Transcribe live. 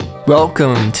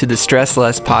Welcome to the Stress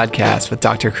Less podcast with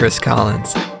Dr. Chris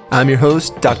Collins. I'm your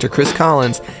host, Dr. Chris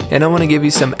Collins, and I want to give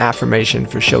you some affirmation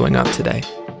for showing up today.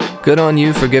 Good on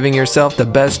you for giving yourself the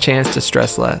best chance to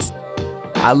stress less.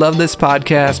 I love this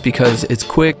podcast because it's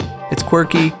quick, it's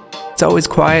quirky, it's always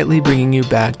quietly bringing you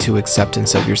back to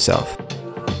acceptance of yourself.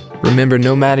 Remember,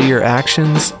 no matter your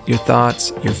actions, your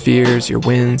thoughts, your fears, your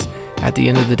wins, at the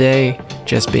end of the day,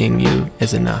 just being you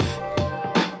is enough.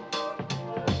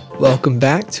 Welcome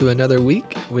back to another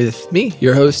week with me,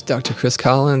 your host, Dr. Chris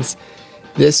Collins.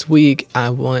 This week,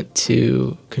 I want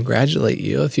to congratulate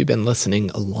you if you've been listening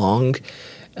along.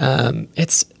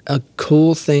 It's a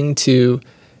cool thing to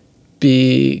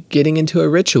be getting into a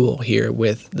ritual here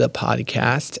with the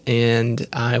podcast, and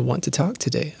I want to talk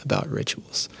today about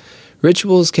rituals.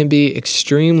 Rituals can be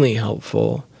extremely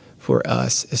helpful for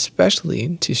us,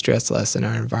 especially to stress less in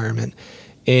our environment.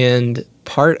 And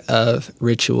part of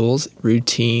rituals,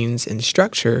 routines, and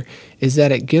structure is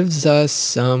that it gives us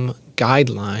some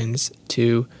guidelines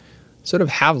to sort of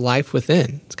have life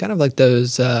within. It's kind of like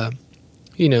those,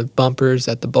 bumpers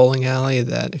at the bowling alley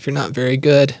that if you're not very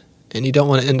good and you don't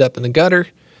want to end up in the gutter,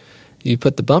 you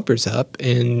put the bumpers up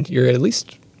and you're at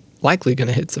least likely going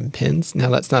to hit some pins.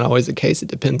 Now, that's not always the case. It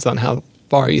depends on how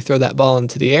far you throw that ball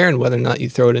into the air and whether or not you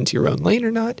throw it into your own lane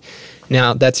or not.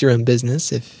 Now, that's your own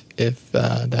business if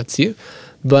that's you.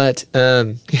 But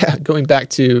going back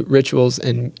to rituals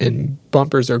and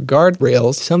bumpers or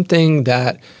guardrails, something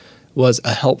that was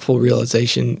a helpful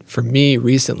realization for me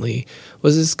recently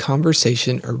was this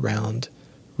conversation around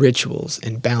rituals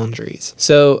and boundaries.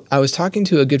 So I was talking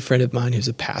to a good friend of mine who's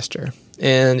a pastor,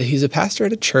 and he's a pastor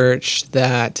at a church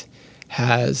that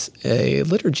has a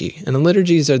liturgy. And the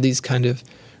liturgies are these kind of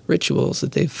rituals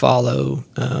that they follow.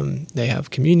 They have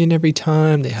communion every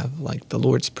time. They have like the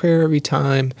Lord's Prayer every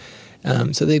time.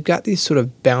 So they've got these sort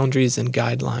of boundaries and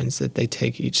guidelines that they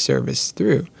take each service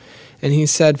through. And he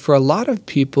said, for a lot of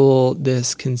people,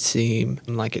 this can seem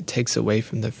like it takes away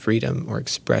from the freedom or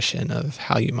expression of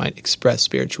how you might express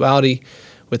spirituality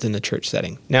within the church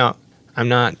setting. Now, I'm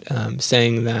not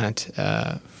saying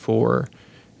that for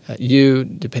you,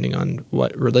 depending on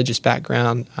what religious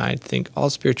background. I think all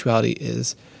spirituality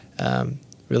is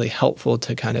really helpful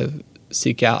to kind of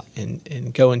seek out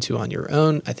and go into on your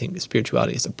own. I think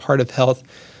spirituality is a part of health.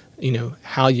 You know,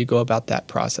 how you go about that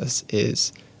process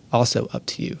is also up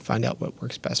to you. Find out what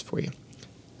works best for you.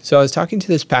 So I was talking to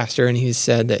this pastor, and he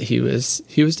said that he was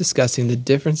discussing the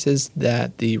differences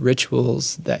that the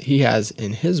rituals that he has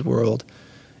in his world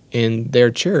in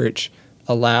their church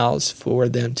allows for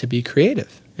them to be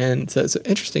creative. And so it's an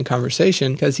interesting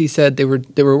conversation because he said they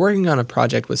were working on a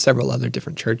project with several other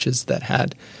different churches that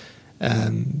had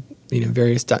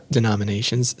various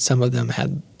denominations. Some of them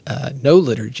had no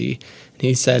liturgy. And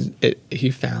he said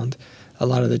he found a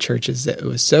lot of the churches that it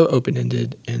was so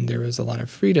open-ended and there was a lot of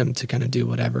freedom to kind of do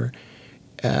whatever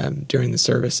during the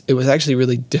service. It was actually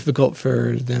really difficult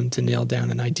for them to nail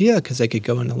down an idea because they could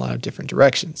go in a lot of different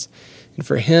directions. And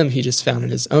for him, he just found in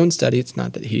his own study, it's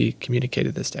not that he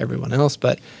communicated this to everyone else,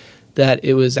 but that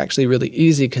it was actually really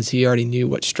easy because he already knew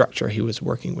what structure he was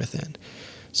working within.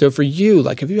 So for you,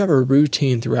 like if you have a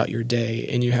routine throughout your day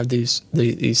and you have these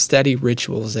steady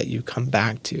rituals that you come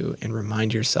back to and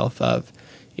remind yourself of,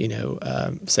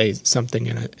 say something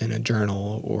in a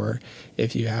journal, or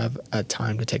if you have a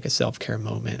time to take a self-care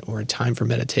moment or a time for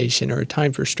meditation or a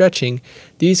time for stretching,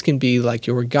 these can be like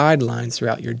your guidelines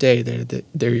throughout your day.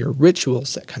 They're your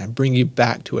rituals that kind of bring you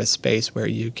back to a space where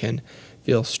you can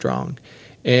feel strong.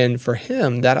 And for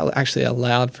him, that actually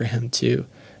allowed for him to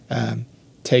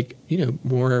take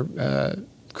more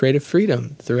creative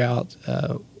freedom throughout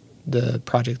the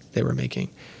project that they were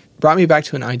making. Brought me back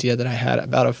to an idea that I had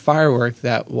about a firework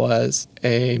that was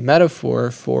a metaphor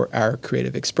for our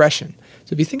creative expression.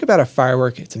 So if you think about a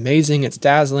firework, it's amazing, it's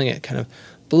dazzling, it kind of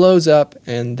blows up,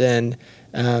 and then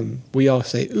we all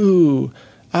say, ooh,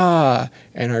 ah,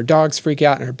 and our dogs freak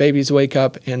out and our babies wake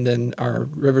up, and then our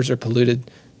rivers are polluted.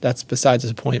 That's besides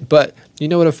the point. But you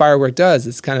know what a firework does?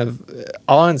 It's kind of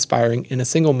awe-inspiring in a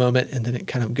single moment, and then it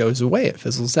kind of goes away, it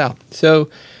fizzles out. So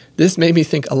this made me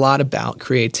think a lot about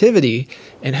creativity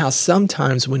and how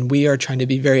sometimes when we are trying to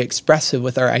be very expressive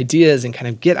with our ideas and kind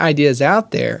of get ideas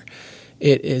out there,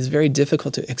 it is very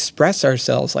difficult to express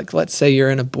ourselves. Like, let's say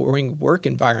you're in a boring work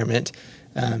environment,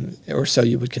 or so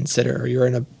you would consider, or you're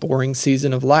in a boring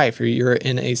season of life, or you're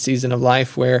in a season of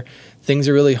life where things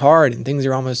are really hard and things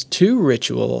are almost too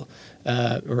ritual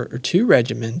or too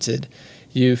regimented.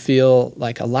 You feel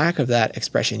like a lack of that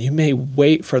expression. You may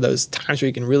wait for those times where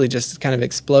you can really just kind of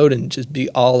explode and just be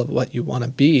all of what you want to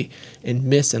be and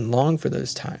miss and long for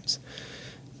those times.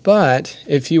 But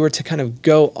if you were to kind of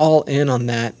go all in on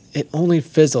that, it only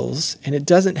fizzles and it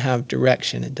doesn't have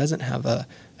direction. It doesn't have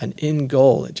an end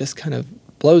goal. It just kind of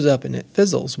blows up and it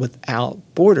fizzles without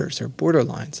borders or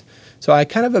borderlines. So I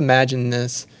kind of imagine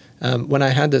this when I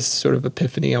had this sort of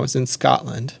epiphany. I was in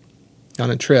Scotland on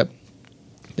a trip.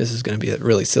 This is going to be a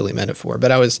really silly metaphor,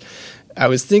 but I was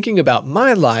thinking about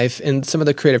my life and some of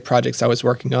the creative projects I was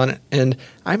working on, and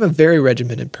I'm a very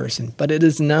regimented person, but it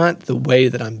is not the way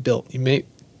that I'm built.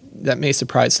 That may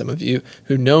surprise some of you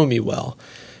who know me well.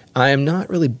 I am not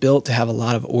really built to have a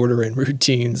lot of order and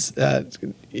routines,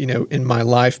 in my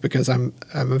life, because I'm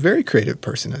a very creative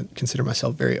person. I consider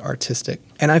myself very artistic,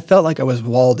 and I felt like I was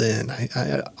walled in.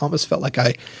 I almost felt like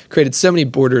I created so many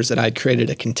borders that I created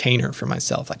a container for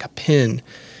myself, like a pen.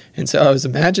 And so I was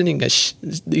imagining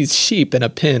these sheep in a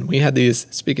pen. We had these.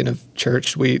 Speaking of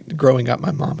church, growing up,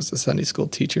 my mom was a Sunday school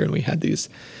teacher, and we had these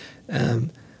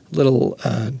little.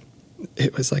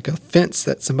 It was like a fence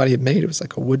that somebody had made. It was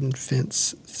like a wooden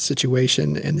fence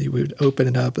situation, and they would open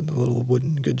it up, and the little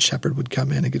wooden good shepherd would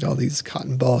come in and get all these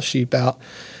cotton ball sheep out.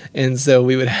 And so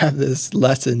we would have this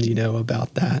lesson,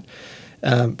 about that.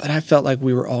 But I felt like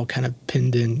we were all kind of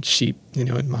pinned in sheep,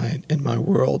 in my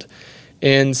world.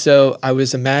 And so I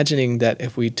was imagining that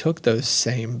if we took those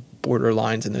same border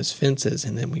lines and those fences,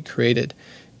 and then we created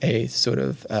a sort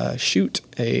of chute,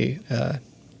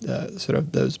 sort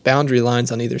of those boundary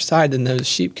lines on either side, then those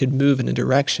sheep could move in a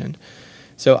direction.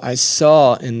 So I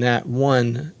saw in that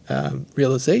one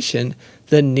realization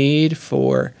the need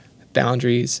for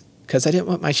boundaries, because I didn't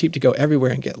want my sheep to go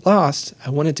everywhere and get lost. I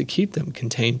wanted to keep them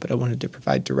contained, but I wanted to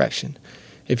provide direction.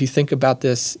 If you think about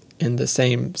this in the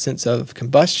same sense of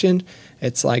combustion,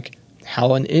 it's like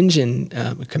how an engine,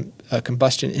 a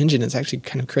combustion engine, is actually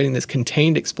kind of creating this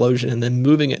contained explosion and then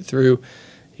moving it through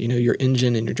your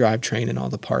engine and your drivetrain and all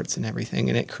the parts and everything,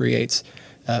 and it creates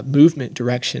movement,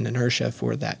 direction, inertia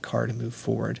for that car to move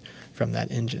forward from that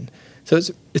engine. So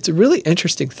it's a really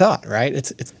interesting thought, right?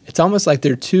 It's almost like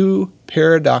there are two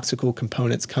paradoxical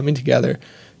components coming together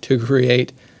to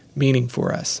create meaning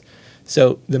for us.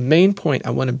 So the main point I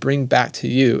want to bring back to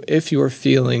you, if you're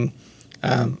feeling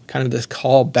kind of this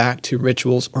call back to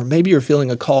rituals, or maybe you're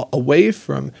feeling a call away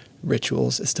from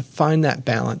rituals, is to find that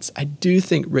balance. I do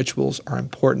think rituals are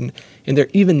important, and they're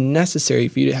even necessary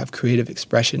for you to have creative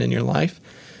expression in your life.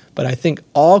 But I think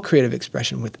all creative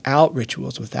expression without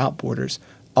rituals, without borders,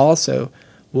 also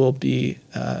will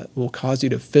cause you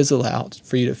to fizzle out,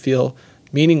 for you to feel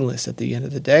meaningless at the end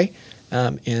of the day.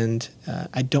 And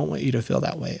I don't want you to feel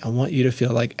that way. I want you to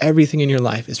feel like everything in your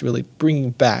life is really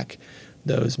bringing back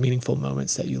those meaningful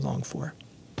moments that you long for.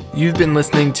 You've been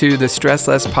listening to the Stress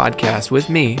Less Podcast with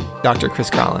me, Dr. Chris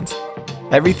Collins.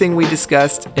 Everything we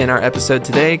discussed in our episode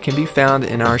today can be found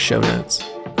in our show notes.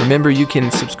 Remember, you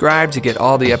can subscribe to get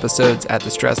all the episodes at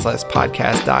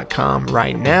thestresslesspodcast.com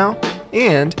right now,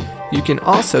 and you can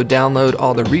also download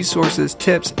all the resources,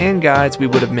 tips, and guides we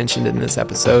would have mentioned in this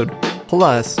episode,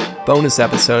 plus bonus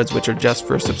episodes which are just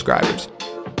for subscribers.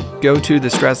 Go to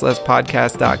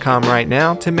thestresslesspodcast.com right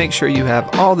now to make sure you have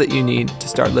all that you need to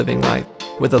start living life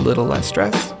with a little less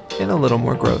stress and a little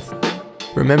more growth.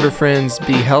 Remember, friends,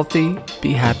 be healthy,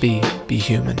 be happy, be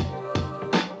human.